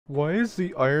Why is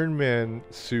the Iron Man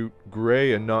suit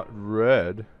gray and not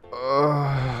red?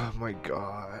 Oh my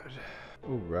god.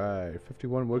 Alright,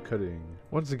 51 woodcutting.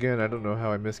 Once again, I don't know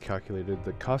how I miscalculated.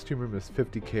 The costume room is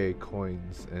 50k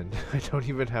coins, and I don't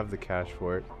even have the cash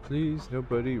for it. Please,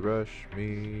 nobody rush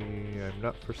me. I'm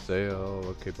not for sale.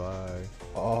 Okay, bye.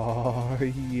 Oh,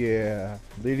 yeah.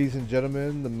 Ladies and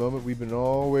gentlemen, the moment we've been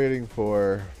all waiting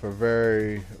for a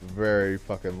very, very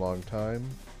fucking long time.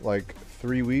 Like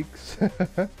 3 weeks.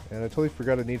 And I totally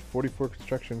forgot I need 44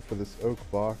 construction for this oak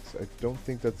box. I don't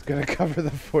think that's gonna cover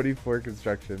the 44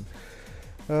 construction.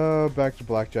 Back to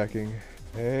blackjacking.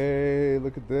 Hey,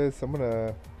 look at this. I'm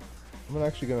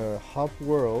actually gonna hop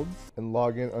worlds and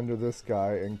log in under this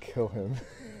guy and kill him.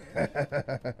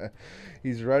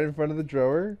 He's right in front of the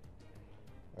drawer.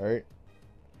 Alright.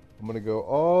 I'm gonna go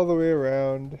all the way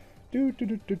around.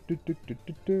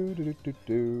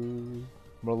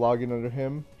 I'm gonna log in under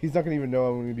him. He's not gonna even know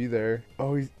I'm gonna be there.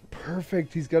 Oh, he's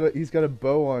perfect. He's got a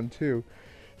bow on too.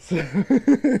 So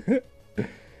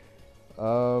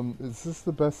is this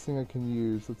the best thing I can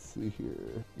use? Let's see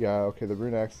here. Yeah, okay, the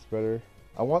rune axe is better.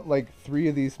 I want like 3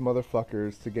 of these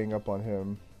motherfuckers to gang up on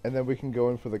him, and then we can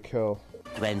go in for the kill.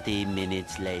 20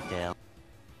 minutes later.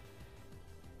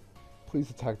 Please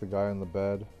attack the guy on the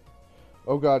bed.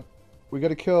 Oh god, we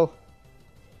gotta kill.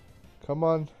 Come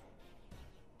on.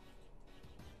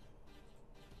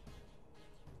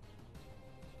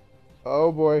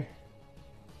 Oh boy.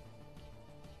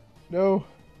 No.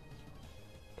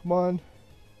 Come on.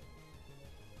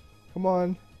 Come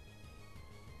on.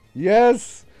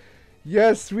 Yes!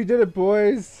 Yes, we did it,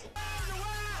 boys!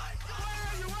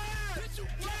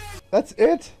 That's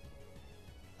it?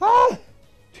 Ah!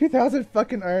 2,000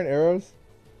 fucking iron arrows?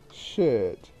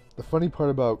 Shit. The funny part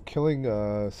about killing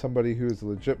somebody who is a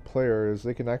legit player is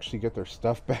they can actually get their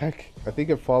stuff back. I think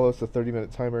it follows the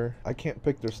 30-minute timer. I can't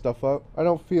pick their stuff up. I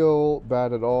don't feel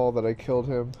bad at all that I killed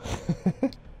him.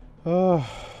 Oh.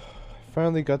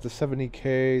 Finally got the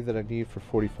 70k that I need for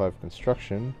 45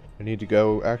 construction. I need to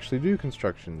go actually do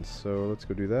construction, so let's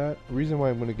go do that. The reason why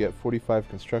I'm going to get 45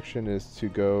 construction is to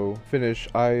go finish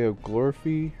Eye of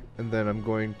Glorify, and then I'm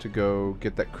going to go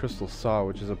get that crystal saw,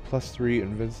 which is a +3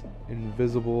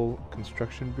 invisible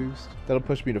construction boost. That'll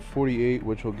push me to 48,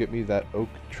 which will get me that oak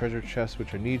treasure chest,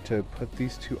 which I need to put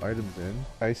these 2 items in.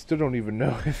 I still don't even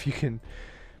know if you can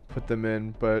put them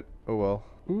in, but oh well.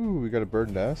 Ooh, we got a bird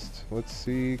nest. Let's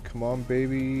see. Come on,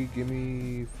 baby. Give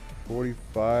me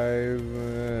 45.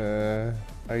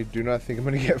 I do not think I'm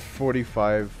going to get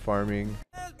 45 farming.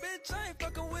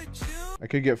 I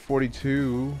could get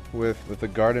 42 with the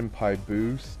garden pie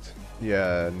boost.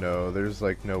 Yeah, no, there's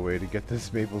like no way to get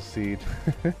this maple seed.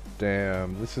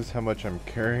 Damn, this is how much I'm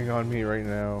carrying on me right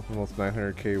now. Almost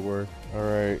 900k worth.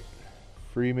 Alright,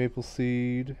 free maple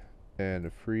seed and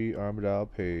a free Armadale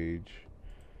page.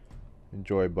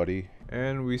 Enjoy, buddy.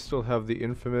 And we still have the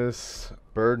infamous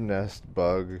bird nest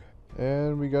bug.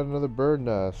 And we got another bird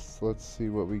nest. Let's see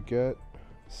what we get.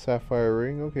 Sapphire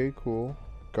ring. Okay, cool.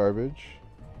 Garbage,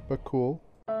 but cool.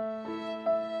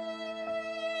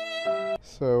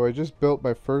 So I just built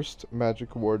my first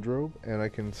magic wardrobe, and I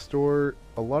can store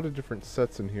a lot of different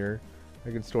sets in here.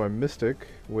 I can store a mystic,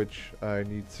 which I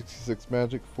need 66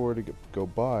 magic for to go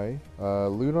buy.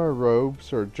 Lunar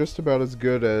robes are just about as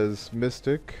good as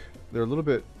mystic. They're a little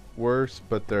bit worse,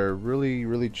 but they're really,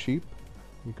 really cheap.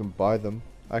 You can buy them.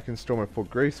 I can store my full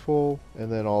graceful,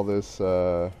 and then all this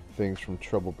things from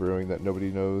Trouble Brewing that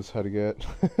nobody knows how to get.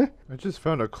 I just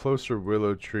found a closer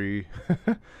willow tree.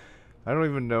 I don't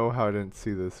even know how I didn't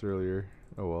see this earlier.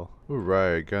 Oh well.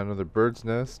 Alright, got another bird's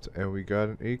nest, and we got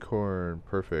an acorn.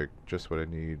 Perfect, just what I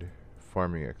need.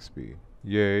 Farming XP.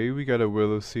 Yay, we got a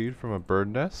willow seed from a bird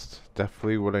nest.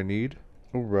 Definitely what I need.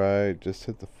 Alright, just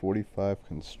hit the 45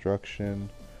 construction.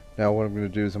 Now what I'm going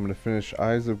to do is I'm going to finish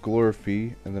Eyes of Glorify,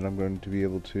 and then I'm going to be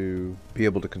able to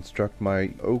construct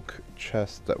my oak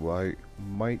chest that I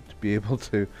might be able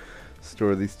to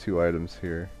store these 2 items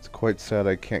here. It's quite sad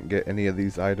I can't get any of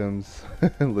these items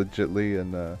legitly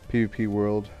in PvP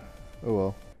world. Oh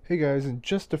well. Hey guys, in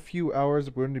just a few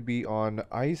hours we're going to be on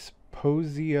Ice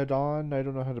Posiadon, I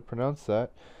don't know how to pronounce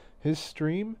that, his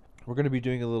stream. We're going to be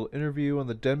doing a little interview on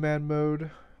the Deadman mode.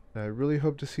 I really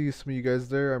hope to see some of you guys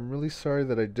there. I'm really sorry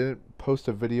that I didn't post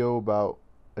a video about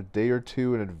a day or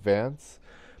 2 in advance.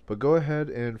 But go ahead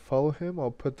and follow him.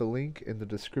 I'll put the link in the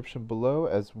description below,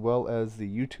 as well as the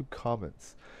YouTube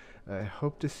comments. I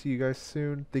hope to see you guys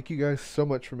soon. Thank you guys so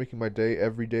much for making my day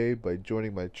every day by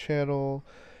joining my channel.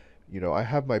 You know, I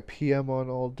have my PM on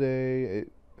all day.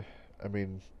 I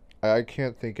mean, I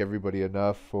can't thank everybody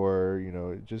enough for, you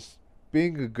know, just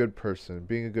being a good person,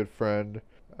 being a good friend.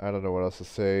 I don't know what else to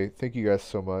say. Thank you guys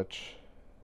so much.